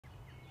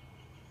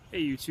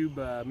Hey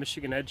YouTube,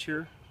 Michigan Edge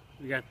here.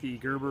 We got the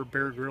Gerber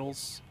Bear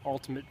Grylls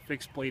Ultimate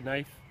Fixed Blade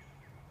Knife.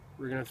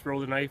 We're going to throw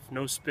the knife,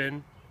 no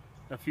spin,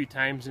 a few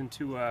times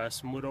into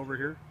some wood over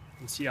here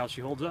and see how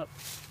she holds up.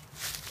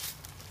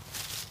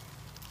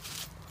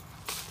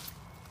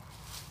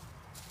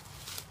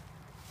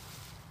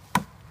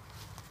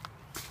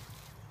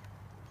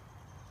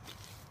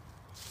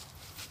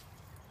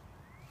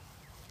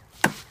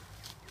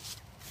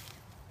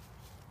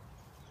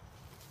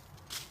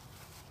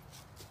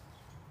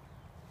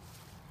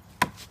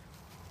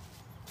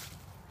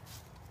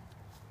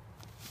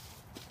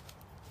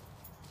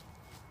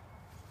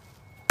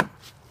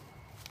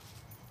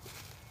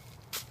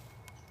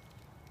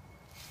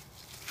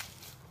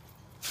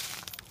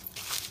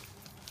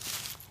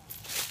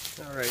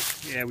 All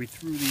right, yeah, we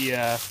threw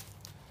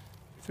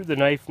the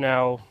knife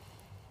now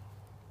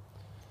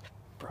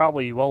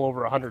probably well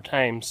over 100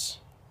 times.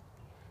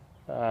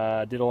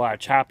 Did a lot of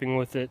chopping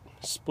with it,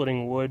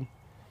 splitting wood,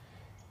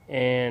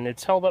 and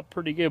it's held up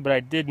pretty good. But I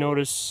did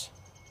notice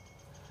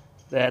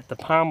that the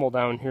pommel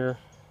down here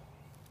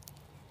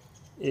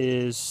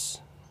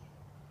is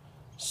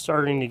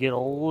starting to get a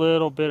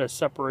little bit of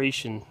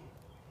separation,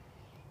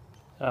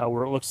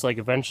 where it looks like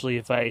eventually,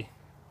 if I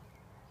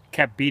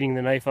kept beating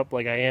the knife up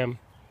like I am,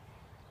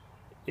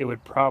 it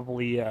would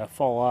probably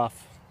fall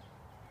off.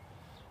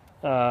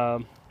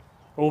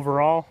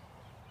 Overall,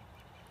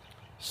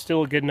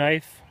 still a good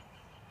knife,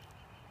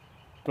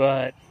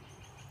 but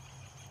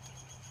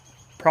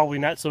probably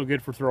not so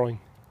good for throwing.